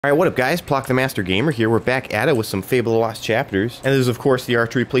Alright, what up guys? Plock the Master Gamer here. We're back at it with some Fable Lost Chapters. And this is of course the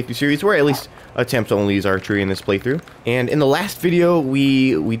archery playthrough series, where I at least attempt to only use archery in this playthrough. And in the last video,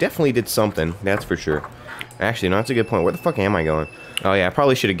 we definitely did something, that's for sure. Actually, no, that's a good point. Where the fuck am I going? Oh yeah, I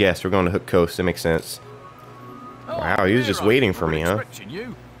probably should have guessed. We're going to Hook Coast, that makes sense. Wow, he was just waiting for me, huh?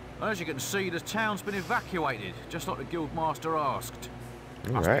 As you can see, the town's been evacuated, just like the guildmaster asked.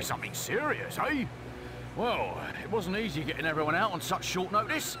 Must be something serious, eh? Well, it wasn't easy getting everyone out on such short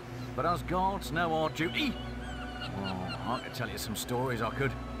notice, but us guards know our duty. Well, I could tell you some stories, I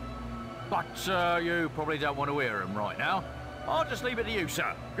could. But you probably don't want to hear them right now. I'll just leave it to you,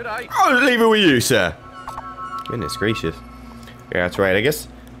 sir. Good day. I'll leave it with you, sir. Goodness gracious. Yeah, that's right. I guess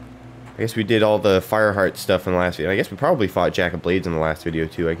we did all the Fireheart stuff in the last video. I guess we probably fought Jack of Blades in the last video,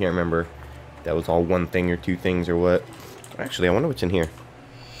 too. I can't remember if that was all one thing or two things or what. Actually, I wonder what's in here.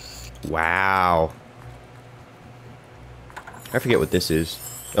 Wow. I forget what this is.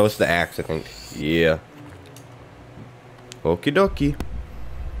 Oh, it's the axe, I think. Yeah. Okie dokie.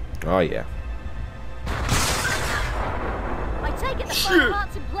 Oh, yeah. I take it the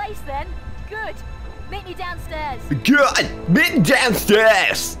Fireheart's in place, then. Good. Meet me downstairs. Good! Meet me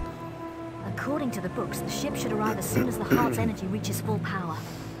downstairs! According to the books, the ship should arrive as soon as the heart's energy reaches full power.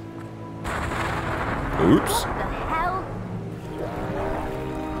 Oops. What the hell?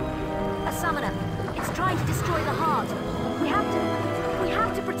 A summoner. It's trying to destroy the heart. We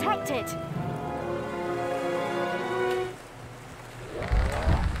have to protect it.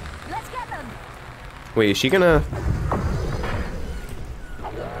 Let's get them. Wait, is she gonna...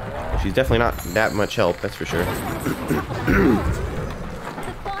 She's definitely not that much help, that's for sure. The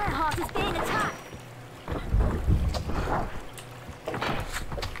Fireheart is being attacked.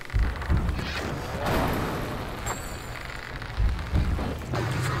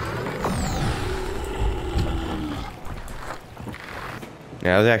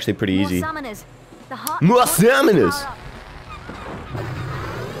 Yeah, that was actually pretty easy. More summoners. More summoners!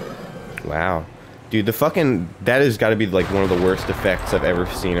 Wow. Dude, the fucking... That has got to be like one of the worst effects I've ever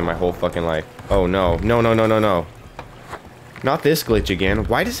seen in my whole fucking life. Oh no. No, no, no, no, no. Not this glitch again.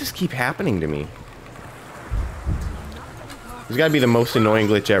 Why does this keep happening to me? This got to be the most annoying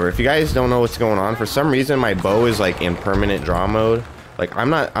glitch ever. If you guys don't know what's going on, for some reason my bow is like in permanent draw mode. Like I'm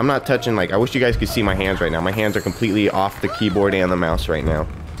not touching, like I wish you guys could see my hands right now. My hands are completely off the keyboard and the mouse right now. The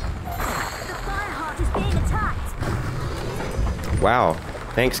Fireheart is being attacked. Wow.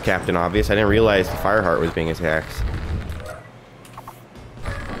 Thanks, Captain Obvious. I didn't realize the Fireheart was being attacked.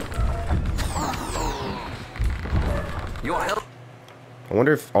 I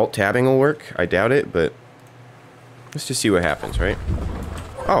wonder if alt-tabbing will work. I doubt it, but let's just see what happens, right?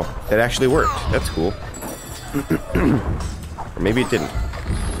 Oh, that actually worked. That's cool. Or maybe it didn't.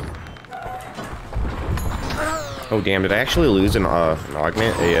 Oh, damn. Did I actually lose an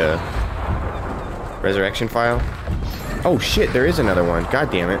augment? A resurrection file? Oh shit, there is another one.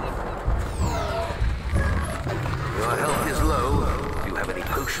 God damn it. Your health is low. Do you have any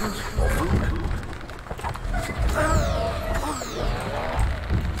potions or food?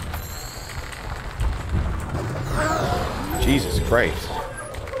 Jesus Christ.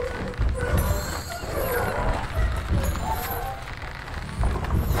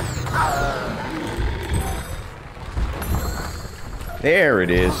 There it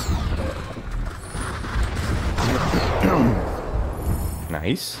is.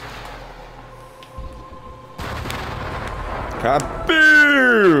 Nice.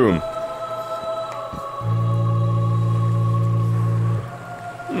 Kaboom!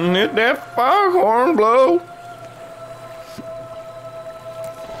 Let that foghorn blow.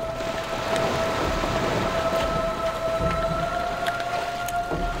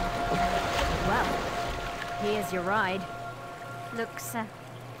 Well, here's your ride. Looks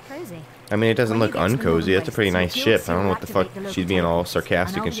cozy. I mean, it doesn't look uncozy. That's a pretty nice ship. I don't know what the fuck she's being all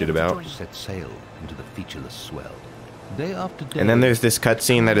sarcastic and shit about. Set sail into the featureless swell. Day after day. And then there's this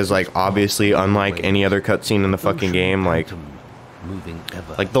cutscene that is like obviously unlike any other cutscene in the fucking game. Like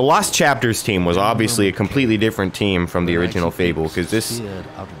the Lost Chapters team was obviously a completely different team from the original Fable, because this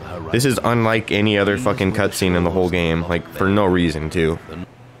is unlike any other fucking cutscene in the whole game. Like for no reason too.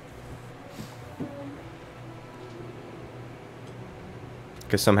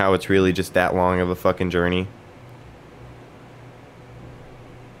 Because somehow it's really just that long of a fucking journey.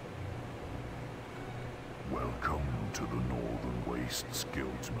 Welcome to the Northern Wastes,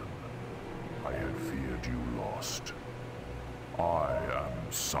 guildsman. I had feared you lost. I am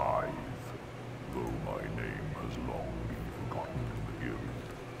Scythe, though my name has long been forgotten in the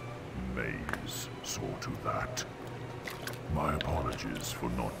guild. Maze saw to that. My apologies for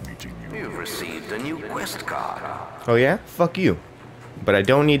not meeting you. You've received a new quest card. Oh yeah? Fuck you. But I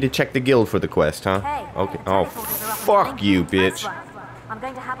don't need to check the guild for the quest, huh? Hey, Okay. the Oh, teleporters are up and fuck running. you, Nice bitch. one. I'm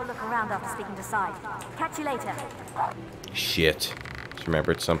going to have a look around after speaking to Side. Catch you later. Shit. Just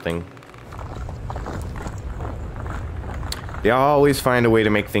remembered something. They always find a way to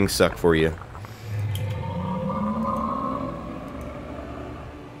make things suck for you.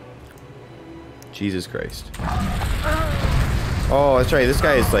 Jesus Christ. Oh, that's right. This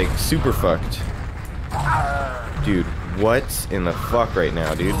guy is like super fucked. Dude, what in the fuck right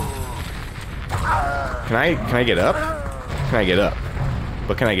now, dude? Can I get up? Can I get up?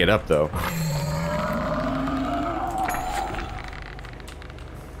 But can I get up though?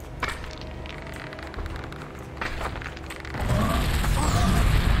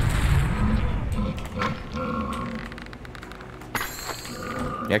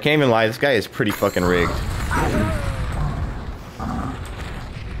 Yeah, I can't even lie, this guy is pretty fucking rigged.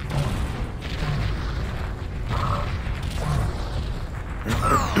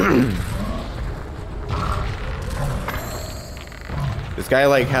 This guy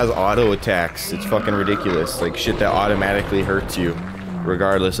like has auto attacks. It's fucking ridiculous. Like shit that automatically hurts you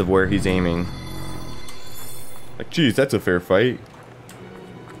regardless of where he's aiming. Like, geez, that's a fair fight.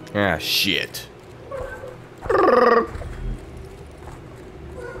 Ah, shit.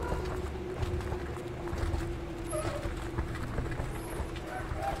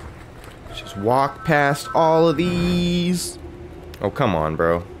 Just walk past all of these. Oh, come on,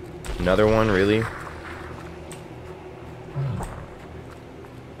 bro. Another one, really?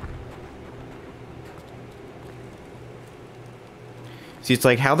 See, it's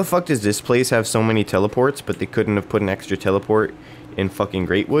like, how the fuck does this place have so many teleports, but they couldn't have put an extra teleport in fucking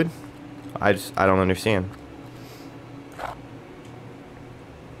Greatwood? I don't understand.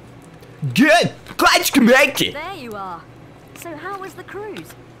 Good! Glad you can make it! There you are. So how was the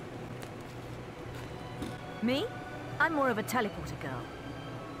cruise? Me? I'm more of a teleporter girl.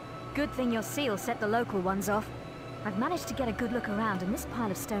 Good thing your seal set the local ones off. I've managed to get a good look around, and this pile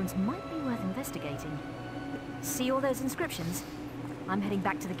of stones might be worth investigating. See all those inscriptions? I'm heading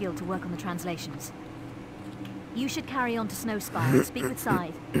back to the guild to work on the translations. You should carry on to Snowspire and speak with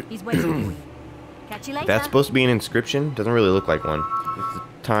Scythe. He's waiting for you. Catch you later. That's supposed to be an inscription? Doesn't really look like one.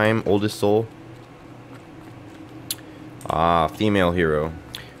 Time, oldest soul. Ah, female hero.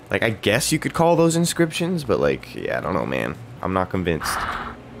 Like, I guess you could call those inscriptions, but like, yeah, I don't know, man. I'm not convinced.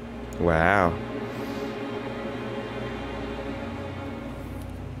 Wow.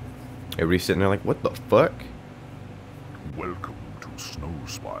 Everybody's sitting there like, what the fuck? Welcome to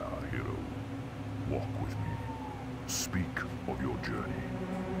Snowspire, hero. Walk with me. Speak of your journey.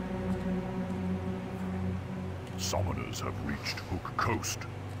 Summoners have reached Hook Coast.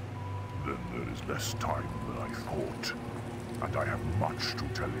 Then there is less time than I thought. And I have much to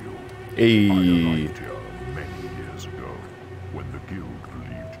tell you. Hey. I arrived here many years ago, when the guild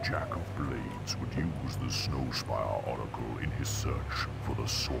believed Jack of Blades would use the Snowspire Oracle in his search for the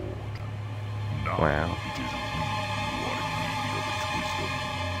sword. Now Wow. it is we who are in need of its wisdom.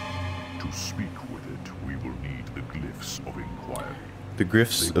 To speak with it, we will need the glyphs of inquiry. The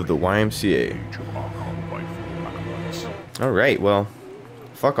Gryphs of the YMCA. Age of Archon by full acolytes. Alright, well,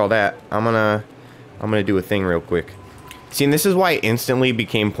 fuck all that. I'm gonna do a thing real quick. See, and this is why it instantly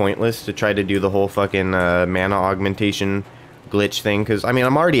became pointless to try to do the whole fucking mana augmentation glitch thing, because, I mean,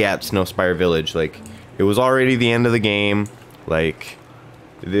 I'm already at Snowspire Village. Like, it was already the end of the game. Like,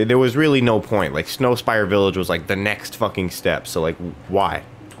 there was really no point. Like, Snowspire Village was, like, the next fucking step. So, like, why?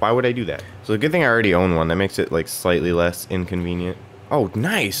 Why would I do that? So, the good thing I already own one. That makes it, like, slightly less inconvenient. Oh,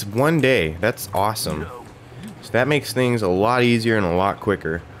 nice! 1 day. That's awesome. So that makes things a lot easier and a lot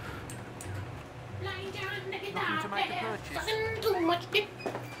quicker.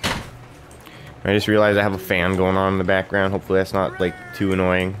 I just realized I have a fan going on in the background. Hopefully that's not, like, too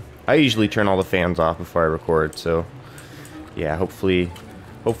annoying. I usually turn all the fans off before I record, so... yeah, hopefully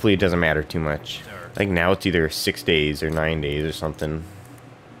it doesn't matter too much. Like, now it's either 6 days or 9 days or something.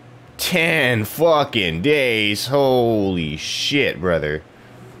 10 fucking days! Holy shit, brother.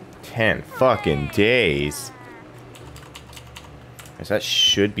 10 fucking days. Guess that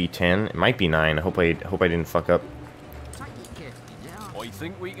should be 10. It might be 9. I hope I didn't fuck up. I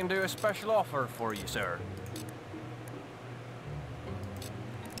think we can do a special offer for you, sir.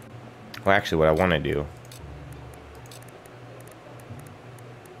 Well, actually, what I want to do...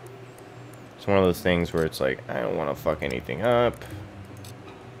 it's one of those things where it's like, I don't want to fuck anything up.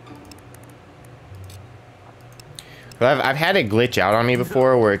 But I've had it glitch out on me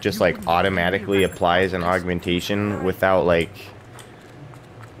before where it just like automatically applies an augmentation without like...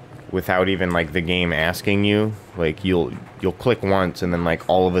 without even like the game asking you. Like you'll click once and then like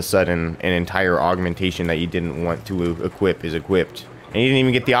all of a sudden an entire augmentation that you didn't want to equip is equipped. And you didn't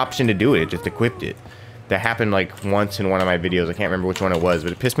even get the option to do it. It just equipped it. That happened like once in one of my videos. I can't remember which one it was,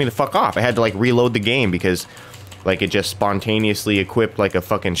 but it pissed me the fuck off. I had to like reload the game because like it just spontaneously equipped like a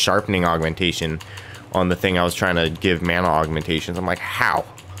fucking sharpening augmentation on the thing I was trying to give mana augmentations. I'm like, how?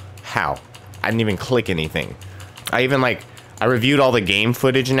 How? I didn't even click anything. I even like, I reviewed all the game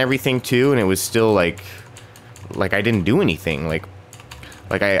footage and everything too, and it was still like I didn't do anything. Like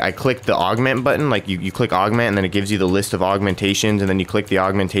I clicked the augment button, like you click augment and then it gives you the list of augmentations, and then you click the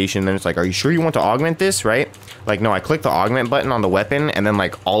augmentation and then it's like, are you sure you want to augment this, right? Like, no, I clicked the augment button on the weapon and then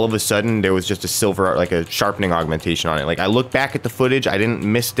like all of a sudden there was just a silver, like a sharpening augmentation on it. Like I looked back at the footage, I didn't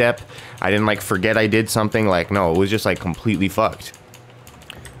misstep, I didn't like forget I did something, like no, it was just like completely fucked.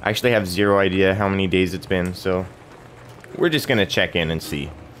 I actually have zero idea how many days it's been, so we're just gonna check in and see.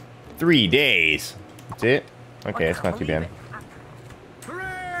 3 days. That's it? Okay, it's not too bad.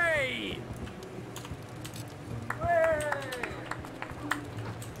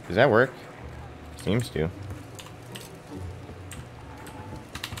 Does that work? Seems to.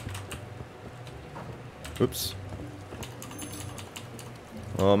 Oops.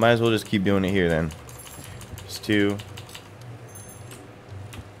 Well, might as well just keep doing it here then. Just 2.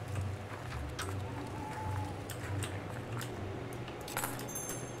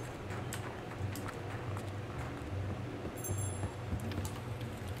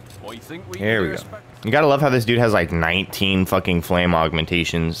 There we go. You gotta love how this dude has like 19 fucking flame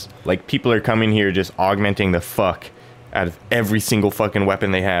augmentations. Like people are coming here just augmenting the fuck out of every single fucking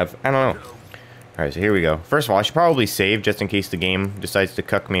weapon they have. I don't know. Alright, so here we go. First of all, I should probably save just in case the game decides to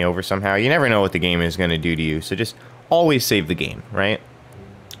cuck me over somehow. You never know what the game is gonna do to you, so just always save the game, right?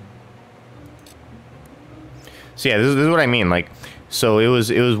 So yeah, this is what I mean. Like, so it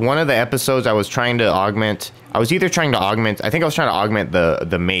was one of the episodes I was trying to augment. I was either trying to augment, I think I was trying to augment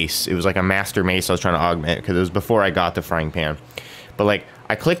the mace. It was like a master mace I was trying to augment because it was before I got the frying pan. But like,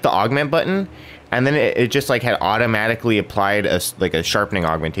 I clicked the augment button and then it just like had automatically applied a sharpening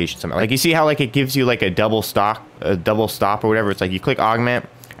augmentation. Something like, you see how like it gives you like a double stop or whatever. It's like you click augment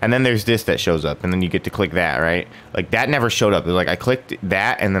and then there's this that shows up and then you get to click that, right? Like that never showed up. It was like I clicked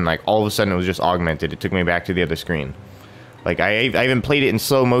that and then like all of a sudden it was just augmented. It took me back to the other screen. Like, I even played it in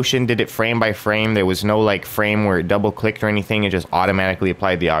slow motion, did it frame by frame. There was no, like, frame where it double-clicked or anything. It just automatically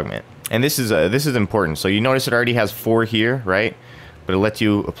applied the augment. And this is important. So you notice it already has 4 here, right? But it lets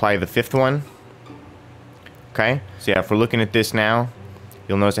you apply the 5th one. Okay? So, yeah, if we're looking at this now,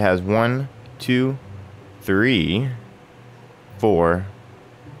 you'll notice it has 1, 2, 3, 4,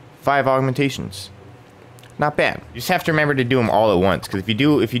 5 augmentations. Not bad. You just have to remember to do them all at once, because if you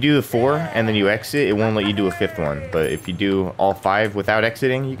do the 4 and then you exit, it won't let you do a 5th one. But if you do all 5 without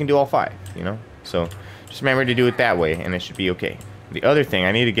exiting, you can do all 5, you know? So just remember to do it that way, and it should be okay. The other thing,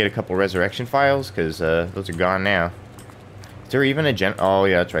 I need to get a couple resurrection files, because those are gone now. Is there even a oh,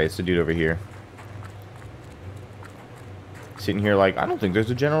 yeah, that's right. It's the dude over here. Sitting here like, I don't think there's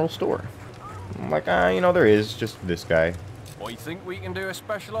a general store. I'm like, you know, there is. Just this guy. I think we can do a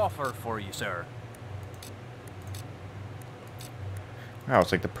special offer for you, sir. Wow,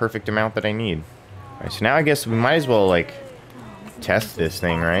 it's like the perfect amount that I need. Alright, so now I guess we might as well, like, test this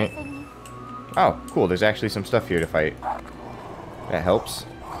thing, right? Oh, cool. There's actually some stuff here to fight. That helps.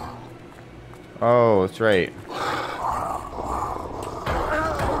 Oh, that's right.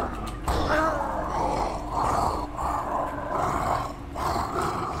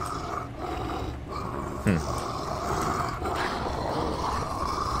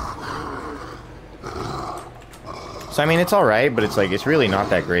 So, I mean, it's alright, but it's like, it's really not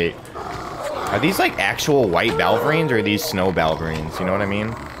that great. Are these like actual white Balverines or are these snow Balverines? You know what I mean?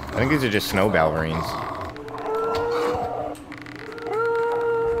 I think these are just snow Balverines.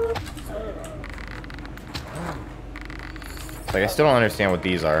 Like, I still don't understand what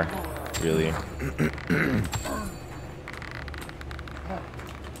these are, really.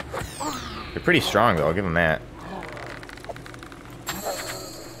 They're pretty strong, though. I'll give them that.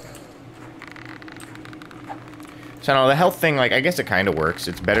 So, no, the health thing, like, I guess it kind of works.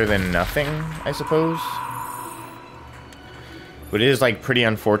 It's better than nothing, I suppose. But it is, like, pretty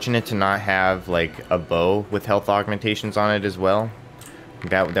unfortunate to not have, like, a bow with health augmentations on it as well.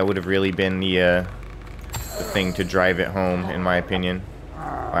 That would have really been the thing to drive it home, in my opinion.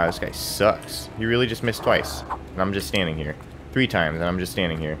 Wow, this guy sucks. He really just missed twice. And I'm just standing here. 3 times, and I'm just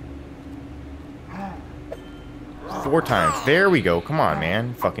standing here. 4 times. There we go. Come on,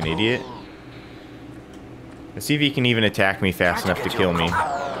 man. Fucking idiot. Let's see if he can even attack me fast enough to kill me.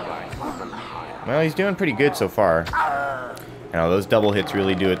 Well, he's doing pretty good so far. You know, those double hits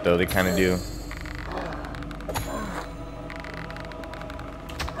really do it, though. They kind of do.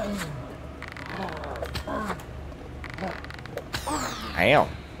 Damn.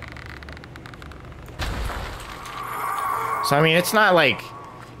 So I mean, it's not like,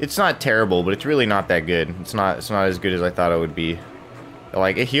 it's not terrible, but it's really not that good. It's not as good as I thought it would be.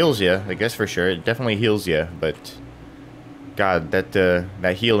 Like, it heals you, I guess for sure. It definitely heals you, but God,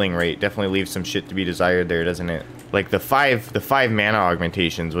 that healing rate definitely leaves some shit to be desired there, doesn't it? Like the five mana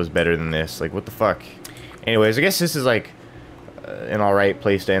augmentations was better than this. Like, what the fuck? Anyways, I guess this is like an alright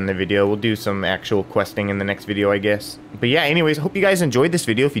place to end the video. We'll do some actual questing in the next video, I guess. But yeah, anyways, I hope you guys enjoyed this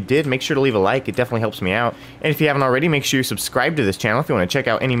video. If you did, make sure to leave a like. It definitely helps me out. And if you haven't already, make sure you subscribe to this channel if you want to check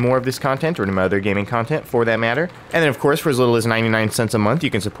out any more of this content or any of my other gaming content for that matter. And then, of course, for as little as 99 cents a month,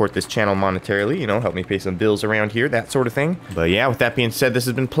 you can support this channel monetarily, you know, help me pay some bills around here, that sort of thing. But yeah, with that being said, this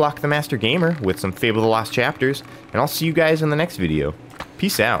has been Pluck the Master Gamer with some Fable the Lost Chapters, and I'll see you guys in the next video.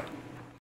 Peace out.